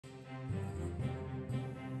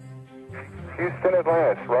Houston,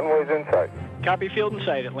 Atlantis, runways in sight. Copy, field in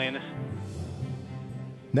sight, Atlantis.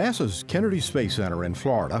 NASA's Kennedy Space Center in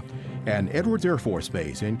Florida and Edwards Air Force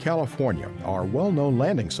Base in California are well-known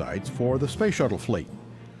landing sites for the Space Shuttle fleet.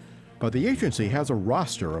 But the agency has a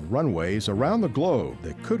roster of runways around the globe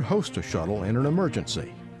that could host a shuttle in an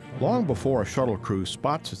emergency. Long before a shuttle crew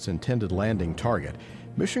spots its intended landing target,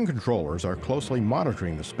 mission controllers are closely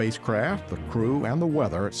monitoring the spacecraft, the crew, and the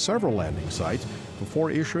weather at several landing sites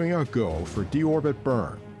before issuing a go for deorbit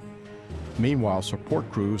burn. Meanwhile, support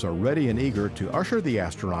crews are ready and eager to usher the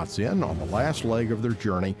astronauts in on the last leg of their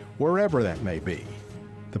journey, wherever that may be.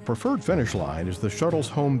 The preferred finish line is the shuttle's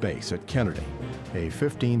home base at Kennedy, a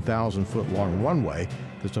 15,000-foot-long runway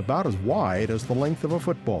that's about as wide as the length of a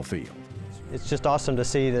football field. It's just awesome to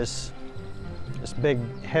see this big,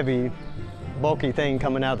 heavy, bulky thing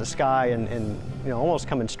coming out of the sky and you know, almost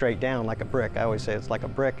coming straight down like a brick. I always say it's like a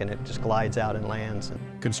brick, and it just glides out and lands.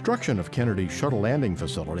 Construction of Kennedy's shuttle landing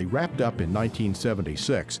facility wrapped up in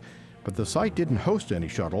 1976, but the site didn't host any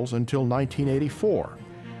shuttles until 1984.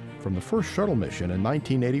 From the first shuttle mission in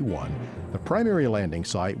 1981, the primary landing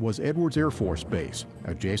site was Edwards Air Force Base,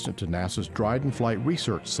 adjacent to NASA's Dryden Flight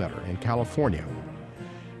Research Center in California.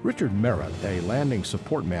 Richard Merritt, a landing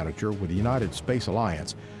support manager with the United Space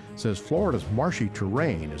Alliance, says Florida's marshy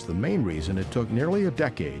terrain is the main reason it took nearly a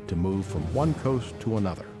decade to move from one coast to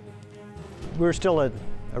another. We're still a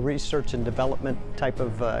research and development type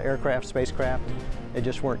of aircraft, spacecraft. They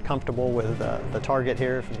just weren't comfortable with the target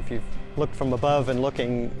here. If you look from above and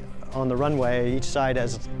looking on the runway, each side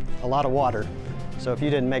has a lot of water. So if you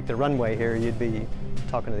didn't make the runway here, you'd be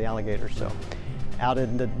talking to the alligators. So out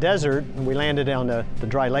in the desert, we landed on the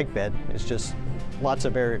dry lake bed. It's just lots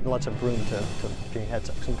of room to if you had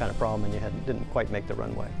some kind of problem and you didn't quite make the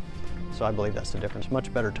runway. So I believe that's the difference.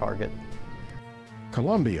 Much better target.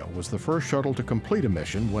 Columbia was the first shuttle to complete a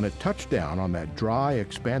mission when it touched down on that dry,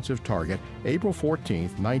 expansive target April 14,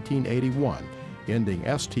 1981, ending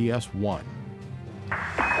STS-1.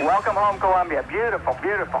 Welcome home, Columbia. Beautiful,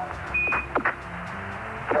 beautiful.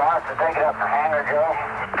 You'll have to take it up for hangar, Joe.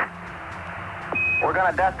 We're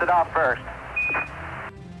going to dust it off first.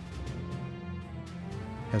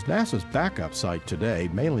 As NASA's backup site today,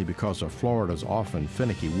 mainly because of Florida's often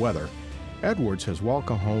finicky weather, Edwards has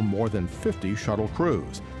welcomed home more than 50 shuttle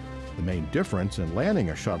crews. The main difference in landing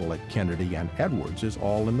a shuttle at Kennedy and Edwards is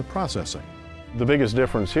all in the processing. The biggest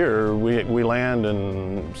difference here, we land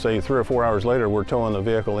and say 3 or 4 hours later we're towing the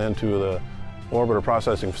vehicle into the orbiter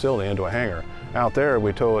processing facility, into a hangar. Out there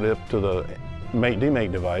we tow it up to the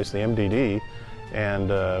mate-demate device, the MDD, and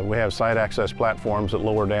we have site access platforms that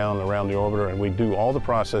lower down around the orbiter, and we do all the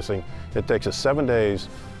processing. It takes us 7 days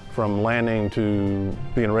from landing to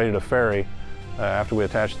being ready to ferry after we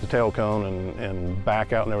attach the tail cone and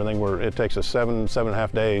back out and everything. It takes us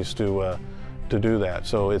 7.5 days to do that.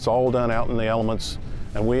 So it's all done out in the elements,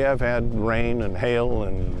 and we have had rain and hail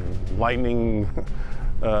and lightning,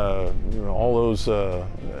 all those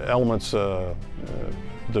elements to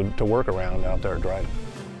work around out there at Dryden.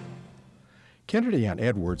 Kennedy and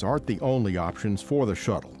Edwards aren't the only options for the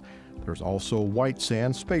shuttle. There's also White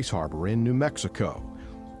Sands Space Harbor in New Mexico.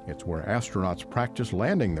 It's where astronauts practice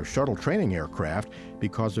landing their shuttle training aircraft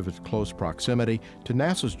because of its close proximity to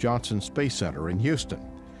NASA's Johnson Space Center in Houston.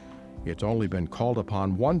 It's only been called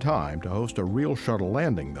upon one time to host a real shuttle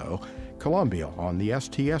landing, though, Columbia on the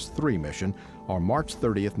STS-3 mission on March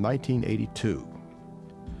 30th, 1982.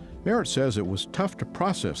 Merritt says it was tough to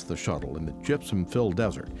process the shuttle in the gypsum-filled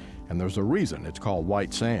desert, and there's a reason it's called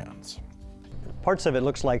White Sands. Parts of it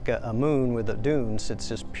looks like a moon with the dunes. It's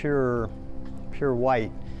just pure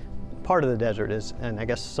white. Part of the desert is, and I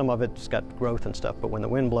guess some of it's got growth and stuff, but when the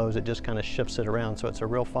wind blows, it just kind of shifts it around. So it's a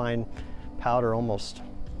real fine powder, almost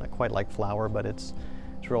not quite like flour, but it's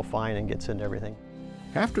real fine and gets into everything.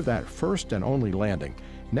 After that first and only landing,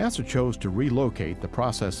 NASA chose to relocate the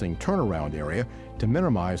processing turnaround area to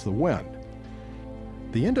minimize the wind.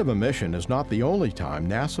 The end of a mission is not the only time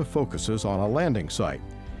NASA focuses on a landing site.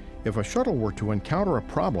 If a shuttle were to encounter a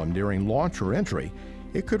problem during launch or entry,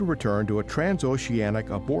 it could return to a transoceanic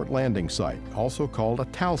abort landing site, also called a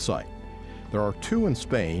TAL site. There are 2 in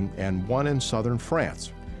Spain and 1 in southern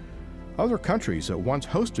France. Other countries that once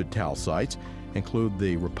hosted TAL sites include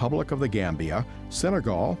the Republic of the Gambia,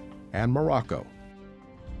 Senegal, and Morocco.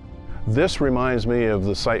 This reminds me of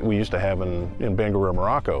the site we used to have in Bangalore,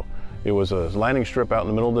 Morocco. It was a landing strip out in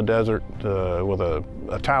the middle of the desert with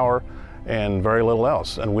a tower and very little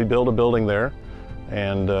else. And we built a building there,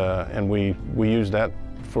 and we used that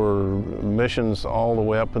for missions all the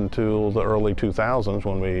way up until the early 2000s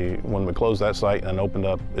when we closed that site and opened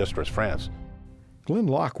up Istres, France. Glenn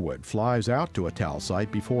Lockwood flies out to a TAL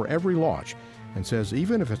site before every launch and says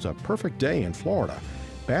even if it's a perfect day in Florida,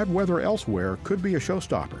 bad weather elsewhere could be a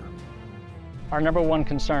showstopper. Our number one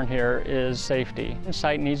concern here is safety. The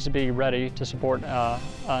site needs to be ready to support an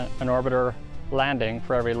orbiter landing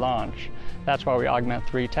for every launch. That's why we augment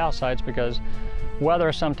 3 TAL sites, because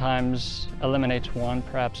weather sometimes eliminates 1,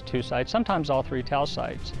 perhaps 2 sites, sometimes all 3 TAL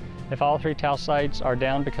sites. If all 3 TAL sites are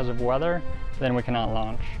down because of weather, then we cannot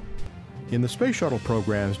launch. In the Space Shuttle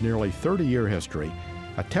program's nearly 30-year history,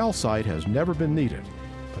 a TAL site has never been needed,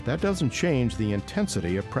 but that doesn't change the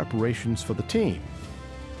intensity of preparations for the team.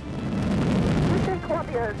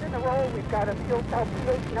 Columbia is in the roll. We've got a fuel cell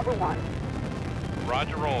PH number 1.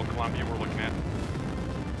 Roger, roll, Columbia, we're looking at.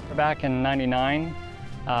 Back in '99,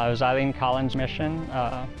 it was Eileen Collins' mission.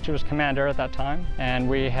 She was commander at that time, and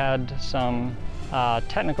we had some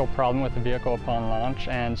technical problem with the vehicle upon launch,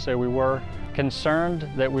 and so we were concerned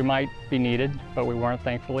that we might be needed, but we weren't,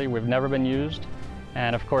 thankfully. We've never been used,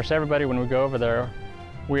 and of course everybody, when we go over there,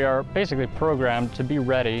 we are basically programmed to be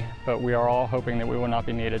ready, but we are all hoping that we will not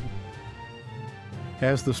be needed.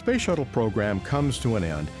 As the Space Shuttle program comes to an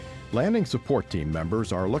end, landing support team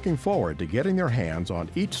members are looking forward to getting their hands on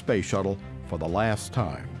each space shuttle for the last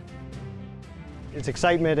time. It's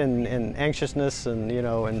excitement and anxiousness and,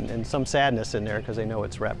 and some sadness in there because they know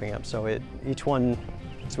it's wrapping up. So each one,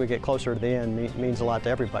 as we get closer to the end, means a lot to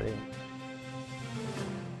everybody.